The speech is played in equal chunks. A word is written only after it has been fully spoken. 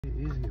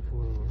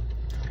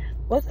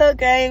What's up,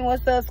 gang?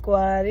 What's up,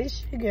 squad?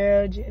 It's your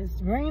girl,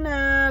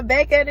 Jasmina,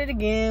 back at it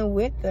again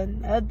with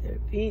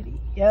another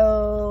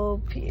video,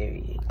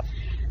 period.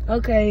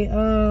 Okay,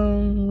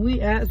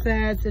 we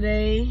outside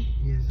today.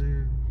 Yes,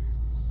 sir.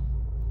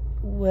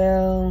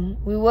 Well,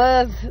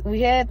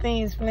 we had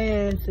things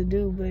planned to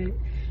do, but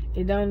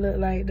it don't look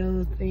like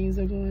those things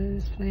are going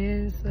as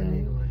planned, so. I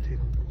need to go and take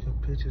some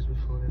pictures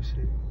before that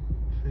shit.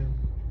 Feel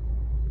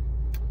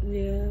me?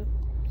 Yeah.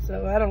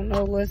 So I don't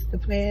know what's the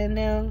plan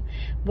now,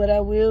 but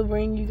I will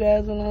bring you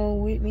guys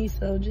along with me.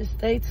 So just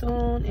stay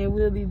tuned and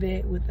we'll be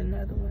back with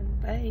another one.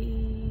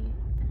 Bye.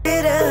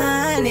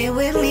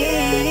 With me.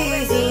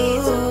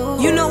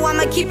 You know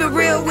I'ma keep it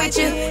real with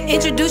you.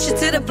 Introduce you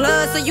to the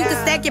blood so you can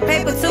stack your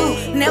paper too.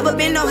 Never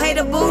been no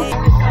hater boo.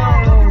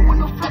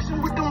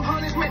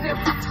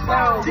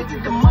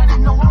 The money,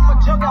 no, I'm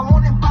a jug, I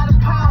want it by the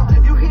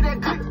pound. You hear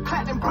that click,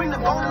 clap, and bring the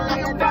phone and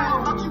lay it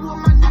down. Thought you were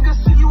my nigga,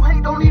 see you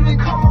hate, don't even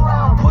come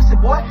around. Pussy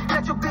boy,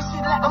 let your bitch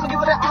shit like, I'ma give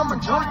her that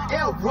almond joy.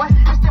 Yeah, boy,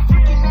 it's that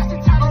freaking nasty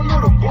title,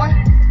 little boy.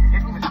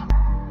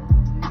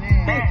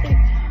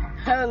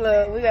 Hold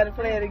up, we gotta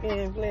play it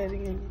again,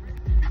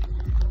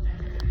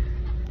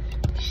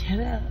 Shut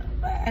up,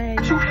 bye.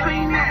 You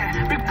fiend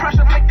that, big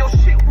pressure make your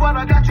shit wet,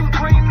 I got you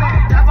dreaming.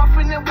 Dive off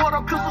in that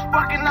water, crystal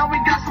sparking, now we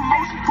got some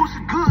motion. Pussy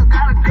good,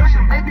 got a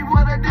gushing, baby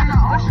wetter than the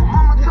ocean.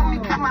 Mama told me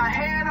cut my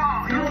head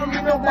off. You don't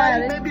need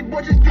nobody, baby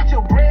boy, just get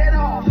your bread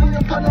off. You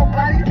don't put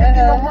nobody, can't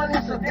get no money,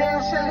 so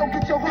damn shame, don't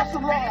get your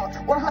hustle off.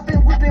 One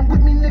hopping, whipping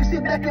with me, niggas,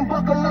 sit back and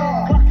buckle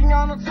off. Fucking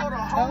on the total,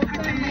 whole 50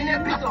 in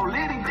that bitch, so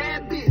litty,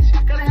 bad bitch.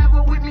 Gotta have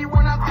her with me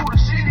when I cool the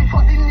shitty.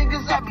 Fuck these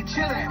niggas, I be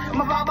chillin'.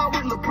 My vibe out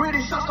with look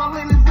pretty, shots all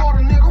in this water,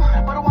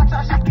 nigga. Better watch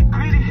out, shit get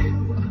greedy.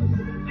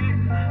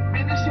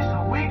 Man, this shit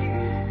so wicked.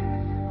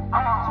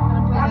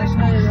 Honest,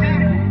 man, this shit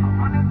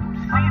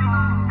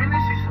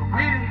so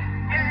pretty.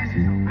 Yeah, this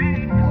shit so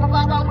pretty. My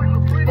vibe out with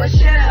look pretty. But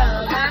shut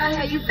up, I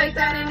hear you face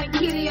out in the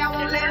kitty, I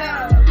won't let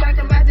up.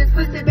 Talking about this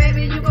pussy,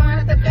 baby, you gon'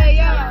 have to pay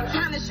up.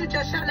 Trying to shoot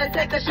your shot, let's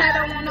take a shot,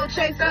 don't want no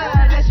chaser.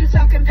 Unless you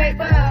talking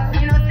paper,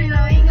 you don't see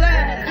no English.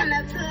 I'm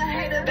not to a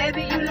hater,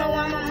 baby, you know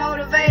I'm a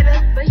motivator.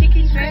 But she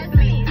keeps stressing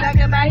me,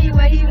 talking about he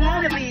where he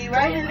wanna be,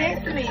 right here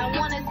next to me. I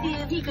wanna see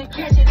if he could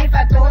catch it if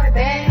I throw it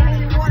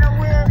back. He wanna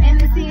wheel, and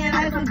it's seeing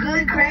like some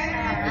good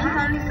crap. He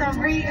gon' need some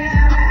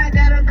rehab, I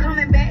got him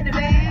coming back to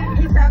back.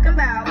 He talking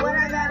about what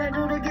I gotta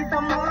do to get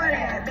some more of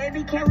that.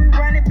 Baby, can we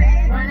run it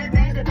back to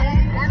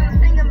back? Got him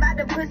thinking about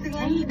the pussy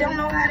and he don't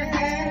know how to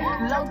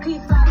act. Low key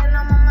sliding,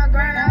 I'm on my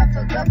grind, I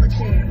took up a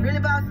check. Really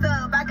bossed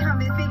up, I count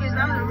big figures,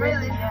 I'm the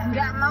realest.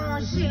 Got my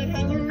own shit,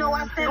 and you know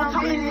I stand on Don't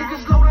tell me business.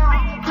 niggas slow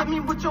down. Hit me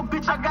with your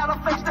bitch, I got her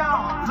face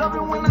down. Love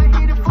it when I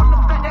hit it from the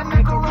back, that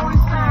macaroni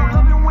sound.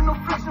 Love it when I'm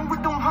flexing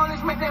with them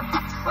hundreds, make that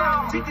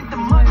sound. Bitch, the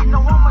money,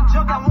 no, I'm a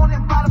jug, I want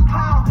it by the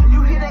pound.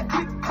 You hear that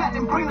click, clap,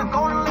 and bring the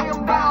go and lay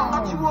them down.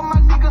 Thought you were my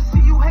nigga,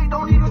 see you hate,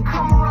 don't even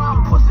come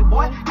around. Pussy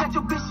boy, let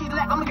your bitch shit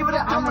like, I'ma give her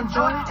that almond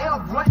joy. Yeah,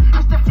 boy,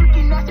 it's that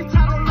freaking nasty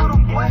title, little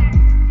boy.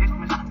 It's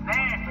Mr.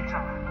 Nasty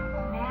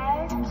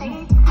time.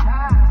 Nasty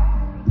time.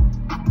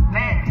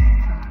 Nasty time.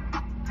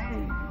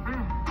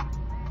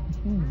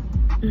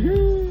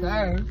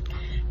 Sorry.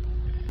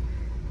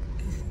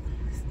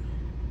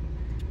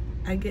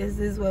 I guess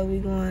this is where we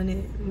going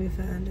at. We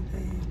found the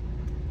thing.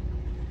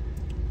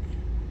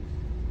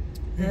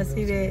 I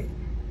see that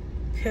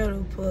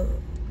pedal pub.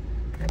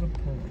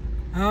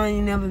 I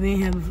ain't never been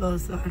here before,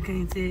 so I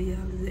can't tell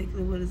y'all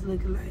exactly what it's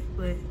looking like,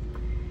 but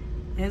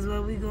that's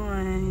where we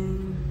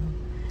going.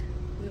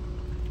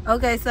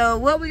 Okay, so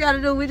what we gotta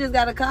do, we just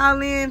gotta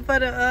call in for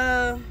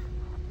the,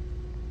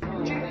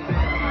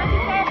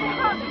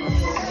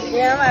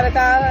 yeah, I'm about to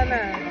call her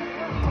now.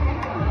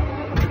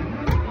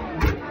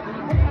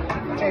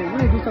 Hey, we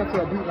need to do something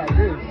to a beat like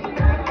this.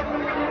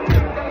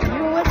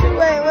 You, what you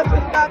wait? What's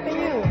stopping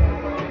you?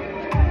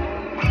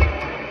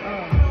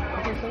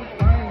 Okay, so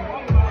fine.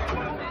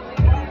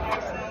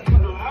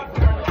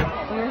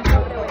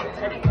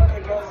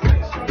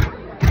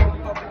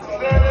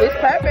 It's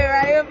perfect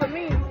right here for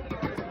me.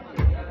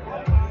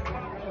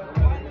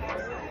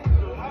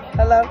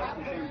 Hello?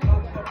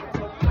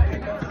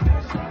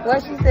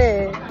 What she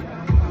said?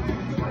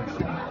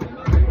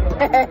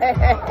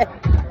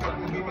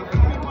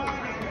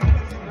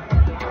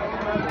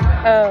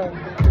 Oh,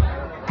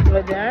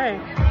 well, darn.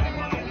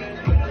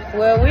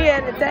 Well, we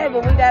at the table.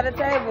 We got a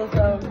table,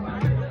 so.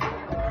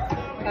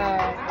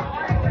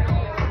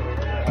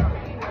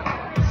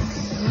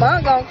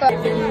 Mom gonna come.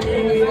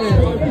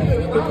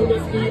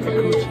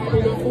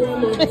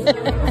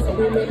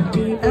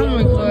 I'm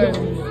recording.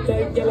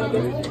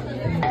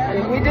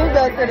 If we do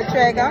go to the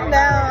track, I'm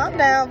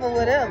down for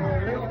whatever.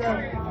 Let's go.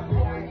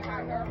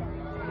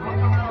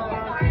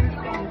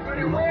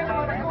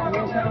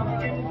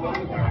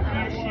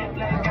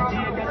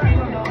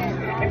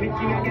 We get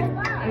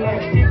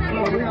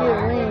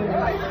wings.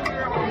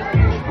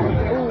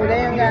 Ooh,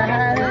 they ain't got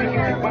hot honey.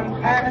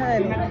 Hot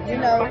honey. You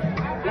know,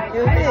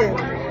 it is.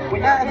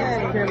 Hot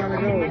honey.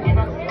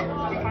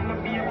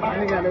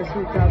 We got that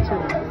sweet top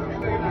too.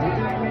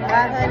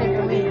 Hot honey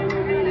for me.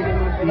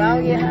 If I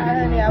don't get hot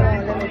honey, I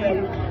want lemon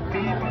pepper.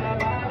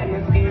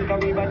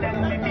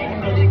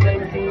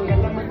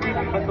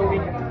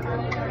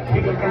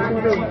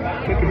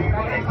 $25.99.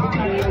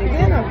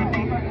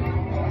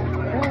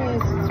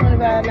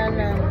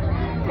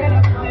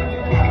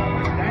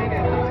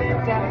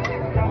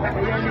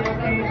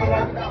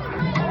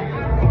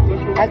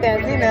 I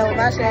can't see that with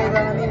my shades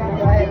on either,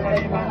 so I had to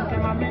take them off.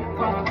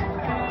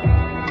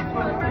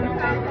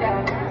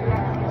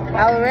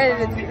 I was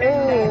ready to,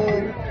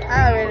 ooh,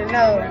 I already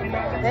know.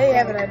 They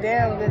having a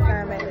damn good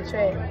time at the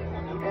track.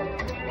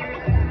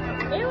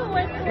 It was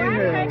when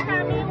I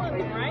came in, it was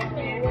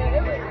raining. Well,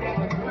 it was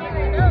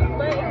clearing up,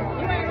 but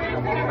you ain't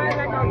really see nobody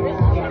like on this.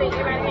 You think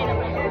everybody had a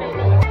place to live.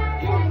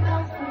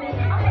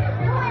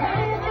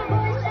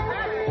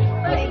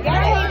 But he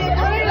got it, he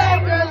put it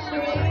like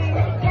grocery.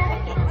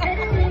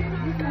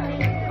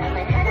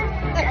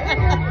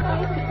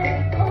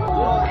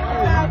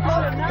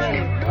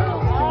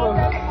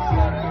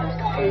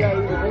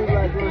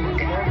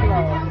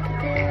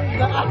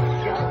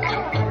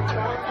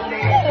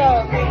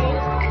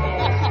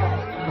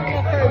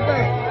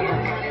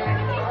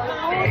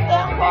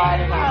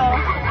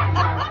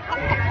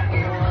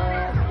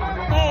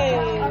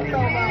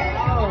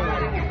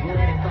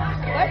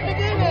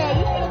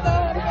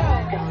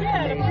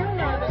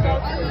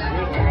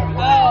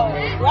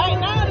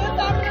 Right now, this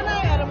time of the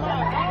night or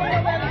tomorrow?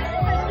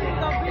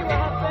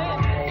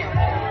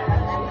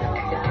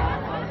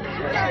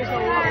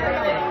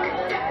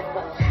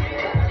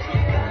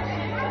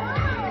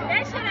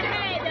 They should have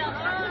had the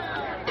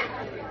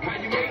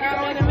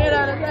in the middle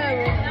of the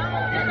table.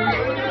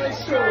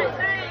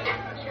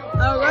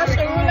 Oh,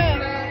 Russian roulette.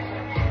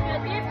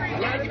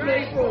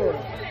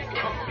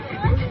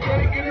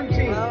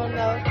 different. I don't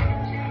know.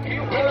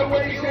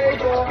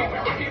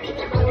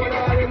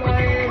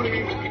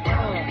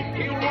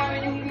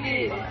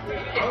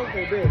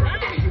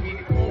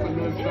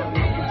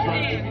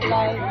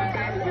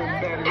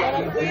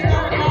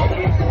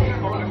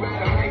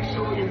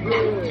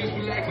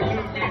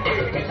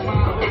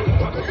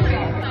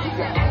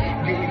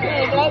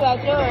 Hey, glad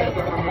about yours.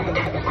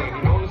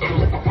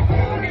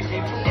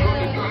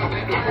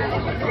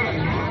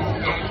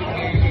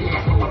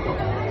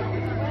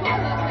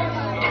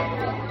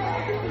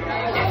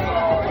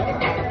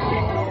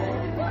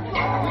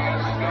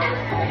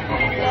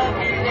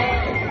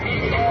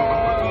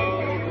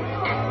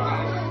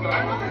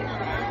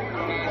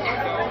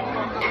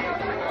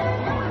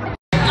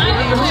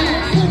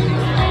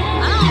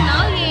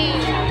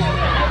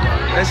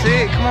 That's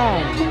it, come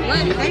on.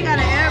 What? They got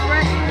an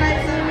airbrush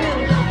place in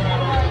there.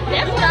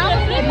 That's what I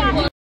was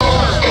thinking.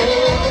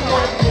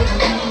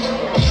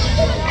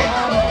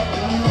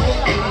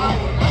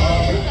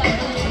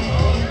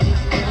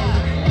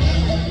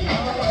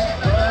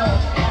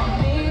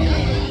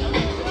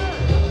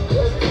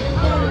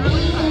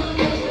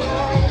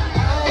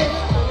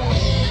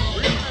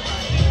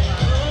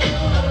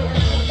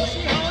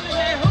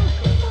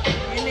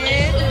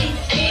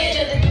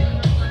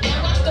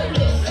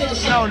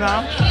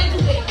 No.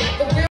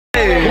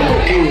 Hey.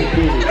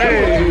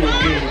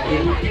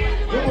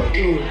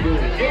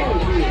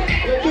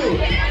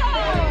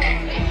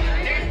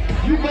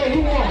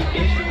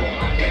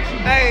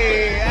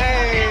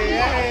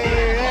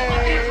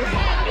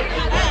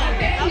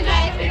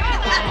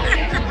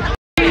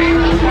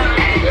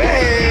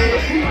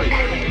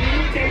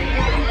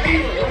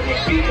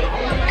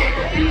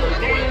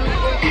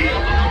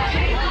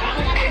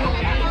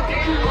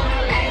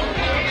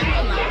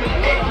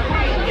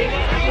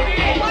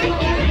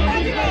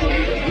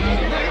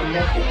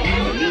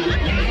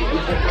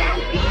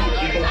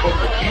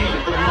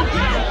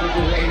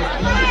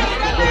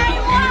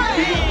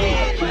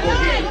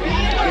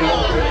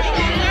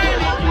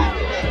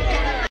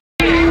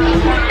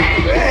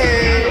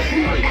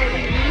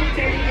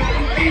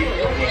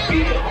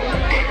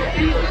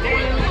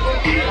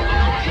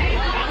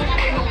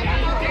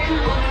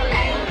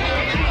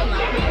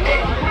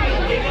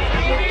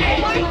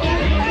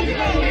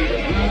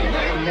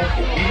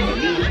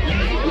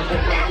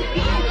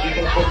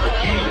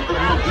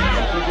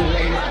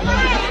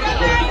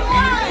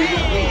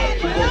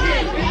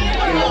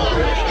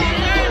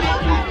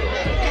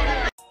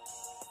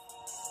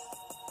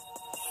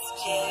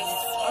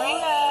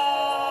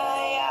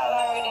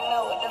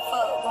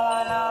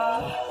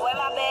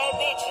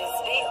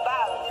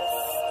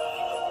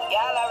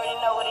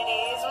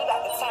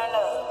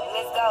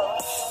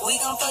 We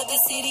gon' fuck the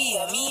city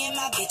up, me and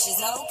my bitches,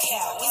 no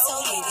cap. We so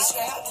lit, we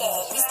scrapped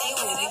up, we stay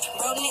with it.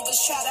 Bro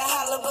niggas try to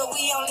holler, but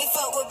we only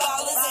fuck with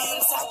ballers. I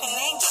ain't talking,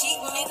 ain't cheap,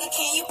 nigga.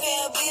 Can you pay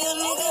a bill,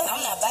 nigga?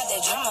 I'm not about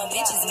that drama,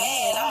 bitches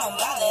mad. I'm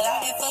about it,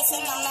 all that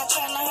fussing. I'm not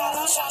trying to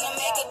holler, I'm trying to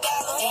make a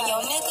dollar. And yo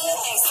nigga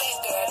ain't safe,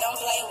 girl, don't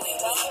play with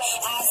me.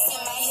 I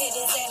send my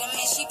hitters at him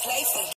and she play for me.